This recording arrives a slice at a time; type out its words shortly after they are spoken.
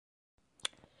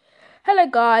Hello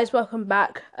guys, welcome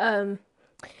back.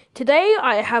 Today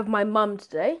I have my mum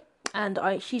today, and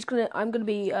I'm gonna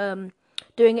be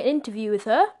doing an interview with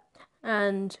her,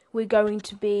 and we're going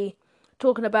to be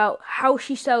talking about how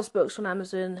she sells books on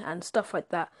Amazon and stuff like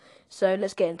that. So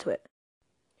let's get into it.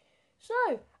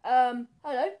 So,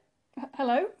 hello.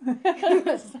 Hello.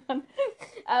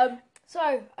 I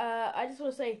just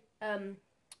want to say,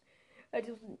 I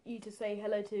just want you to say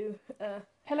hello to.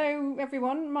 Hello,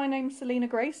 everyone. My name's Selena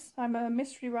Grace. I'm a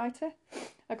mystery writer,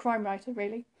 a crime writer,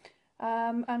 really.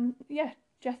 And yeah,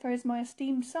 Jethro is my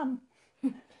esteemed son.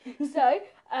 How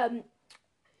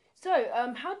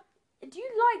do you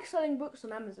like selling books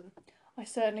on Amazon? I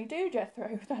certainly do,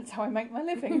 Jethro. That's how I make my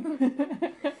living.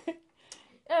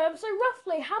 So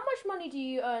roughly, how much money do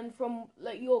you earn from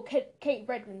your Kate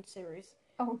Redmond series?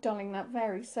 Oh, darling, that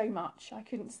varies so much. I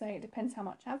couldn't say. It depends how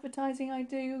much advertising I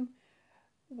do,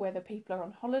 whether people are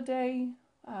on holiday,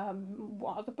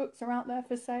 what other books are out there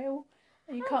for sale.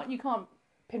 You can't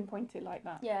pinpoint it like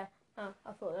that. Yeah, I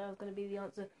thought that was going to be the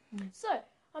answer. So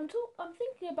I'm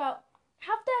thinking about,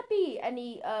 have there been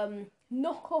any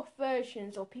knockoff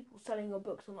versions of people selling your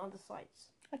books on other sites?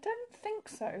 I don't think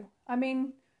so. I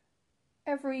mean,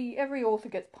 every author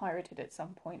gets pirated at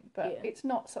some point, but it's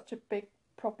not such a big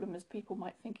problem as people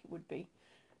might think it would be.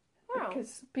 Wow.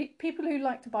 Because people who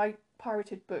like to buy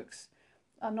pirated books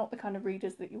are not the kind of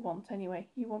readers that you want anyway.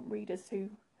 You want readers who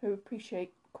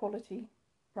appreciate quality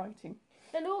writing.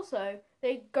 And also,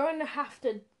 they're going to have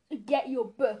to get your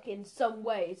book in some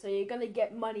way, so you're going to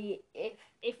get money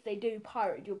if they do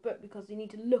pirate your book, because they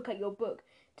need to look at your book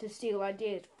to steal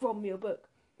ideas from your book.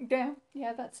 Yeah,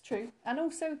 that's true. And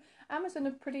also, Amazon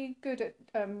are pretty good at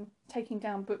taking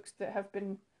down books that have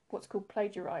been what's called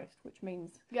plagiarized, which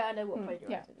means... Yeah, I know what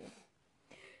plagiarized is.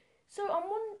 So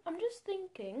I'm just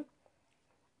thinking,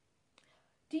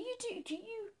 do you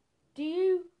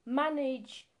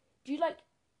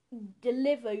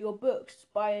deliver your books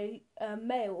by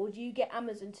mail, or do you get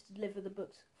Amazon to deliver the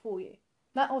books for you?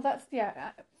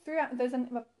 There's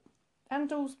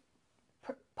Andal's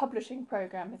publishing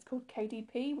program. It's called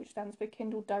KDP, which stands for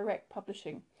Kindle Direct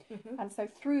Publishing. Mm-hmm. And so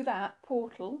through that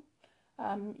portal,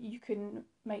 you can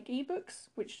make ebooks,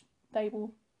 which they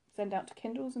will send out to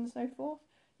Kindles and so forth.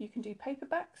 You can do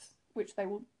paperbacks, which they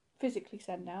will physically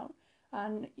send out,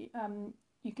 and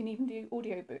you can even do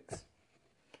audiobooks,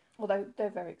 although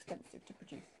they're very expensive to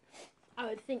produce. I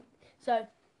would think so.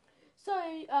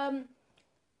 I'm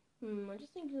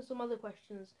just thinking of some other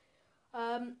questions.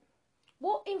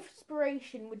 What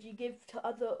inspiration would you give to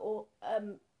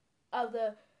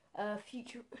other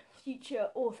future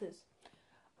authors?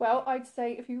 Well, I'd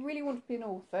say if you really want to be an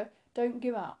author, don't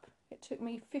give up. It took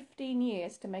me 15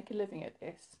 years to make a living at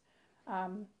this.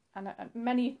 And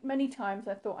many times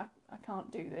I thought, I can't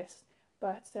do this.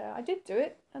 But I did do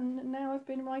it, and now I've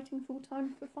been writing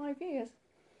full-time for 5 years.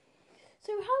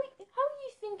 So how are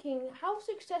you thinking, how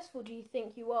successful do you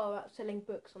think you are at selling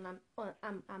books on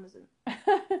Amazon?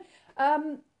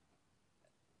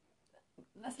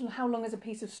 That's how long is a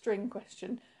piece of string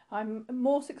question. I'm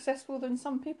more successful than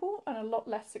some people and a lot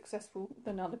less successful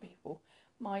than other people.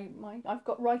 I've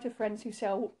got writer friends who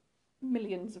sell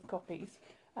millions of copies,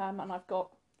 and I've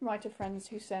got writer friends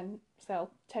who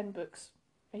sell 10 books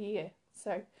a year.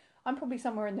 So I'm probably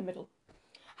somewhere in the middle.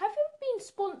 Have you been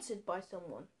sponsored by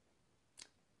someone?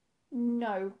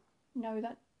 No,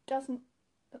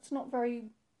 that's not very...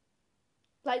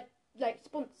 Like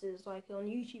sponsors, like on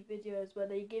YouTube videos where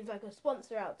they give like a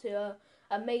sponsor out to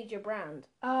a major brand.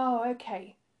 Oh,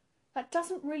 okay. That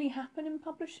doesn't really happen in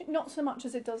publishing, not so much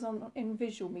as it does in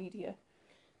visual media.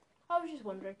 I was just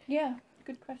wondering. Yeah,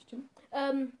 good question.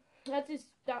 As this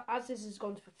has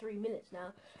gone for 3 minutes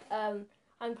now,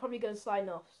 I'm probably going to sign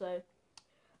off. So,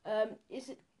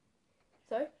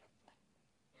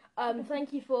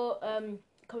 thank you for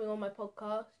coming on my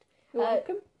podcast. You're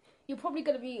welcome. You're probably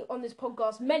going to be on this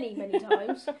podcast many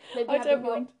times. Maybe I don't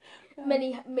mind.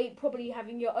 Probably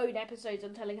having your own episodes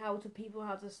and telling people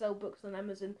how to sell books on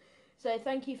Amazon. So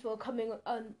thank you for coming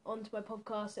onto my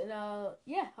podcast, and I'll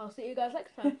see you guys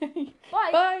next time.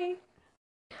 Bye. Bye.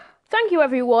 Thank you,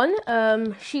 everyone.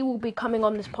 She will be coming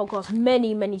on this podcast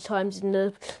many times in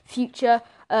the future.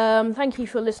 Thank you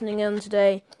for listening in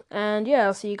today, and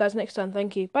I'll see you guys next time.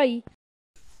 Thank you. Bye.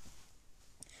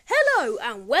 Hello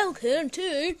and welcome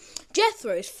to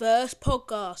Jethro's first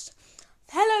podcast.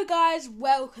 Hello guys,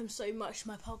 welcome so much to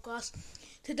my podcast.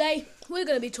 Today we're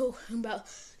going to be talking about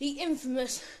the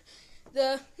infamous,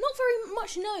 the not very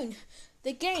much known,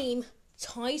 the game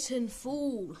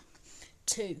Titanfall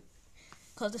 2.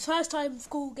 Because the first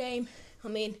Titanfall game,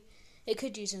 it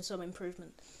could use some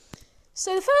improvement.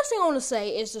 So the first thing I want to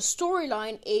say is the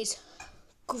storyline is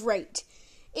great.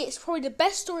 It's probably the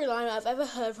best storyline I've ever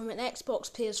heard from an Xbox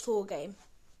PS4 game.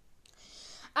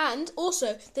 And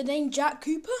also, the name Jack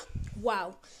Cooper,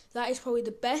 wow, that is probably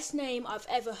the best name I've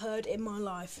ever heard in my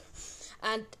life.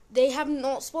 And they have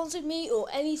not sponsored me or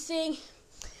anything.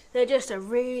 They're just a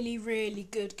really, really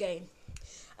good game.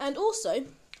 And also,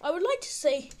 I would like to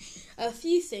say a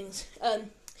few things.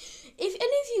 If any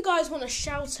of you guys want a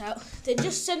shout out, then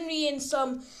just send me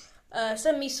some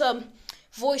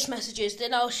voice messages.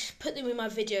 Then I'll put them in my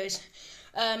videos.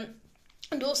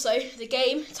 And also, the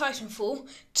game Titanfall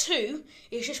 2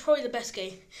 is just probably the best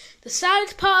game. The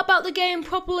saddest part about the game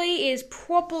is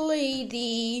probably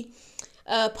the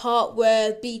part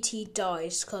where BT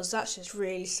dies, because that's just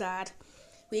really sad.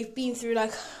 We've been through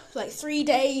like 3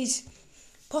 days,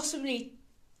 possibly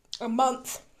a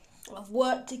month of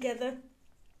work together,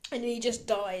 and he just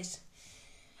dies.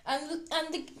 And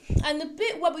the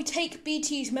bit where we take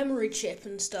BT's memory chip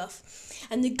and stuff,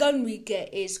 and the gun we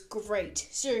get is great.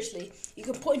 Seriously, you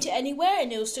can point it anywhere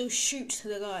and it'll still shoot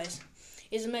the guys.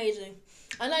 It's amazing.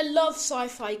 And I love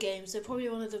sci-fi games. They're probably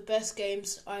one of the best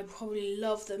games. I probably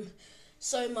love them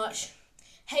so much.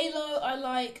 Halo I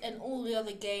like, and all the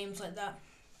other games like that.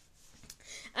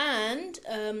 And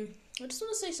I just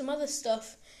want to say some other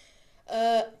stuff.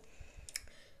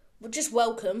 Well, just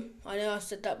welcome. I know I've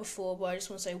said that before, but I just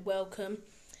want to say welcome.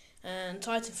 And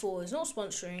Titanfall is not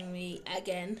sponsoring me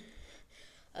again.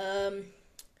 And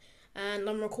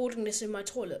I'm recording this in my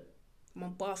toilet, my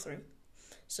bathroom.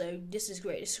 So this is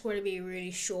great. This is going to be a really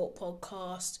short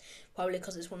podcast, probably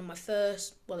because it's one of my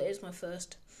first. Well, it is my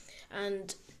first.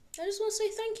 And I just want to say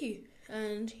thank you.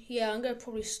 And yeah, I'm going to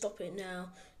probably stop it now.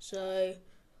 So,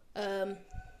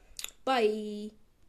 bye.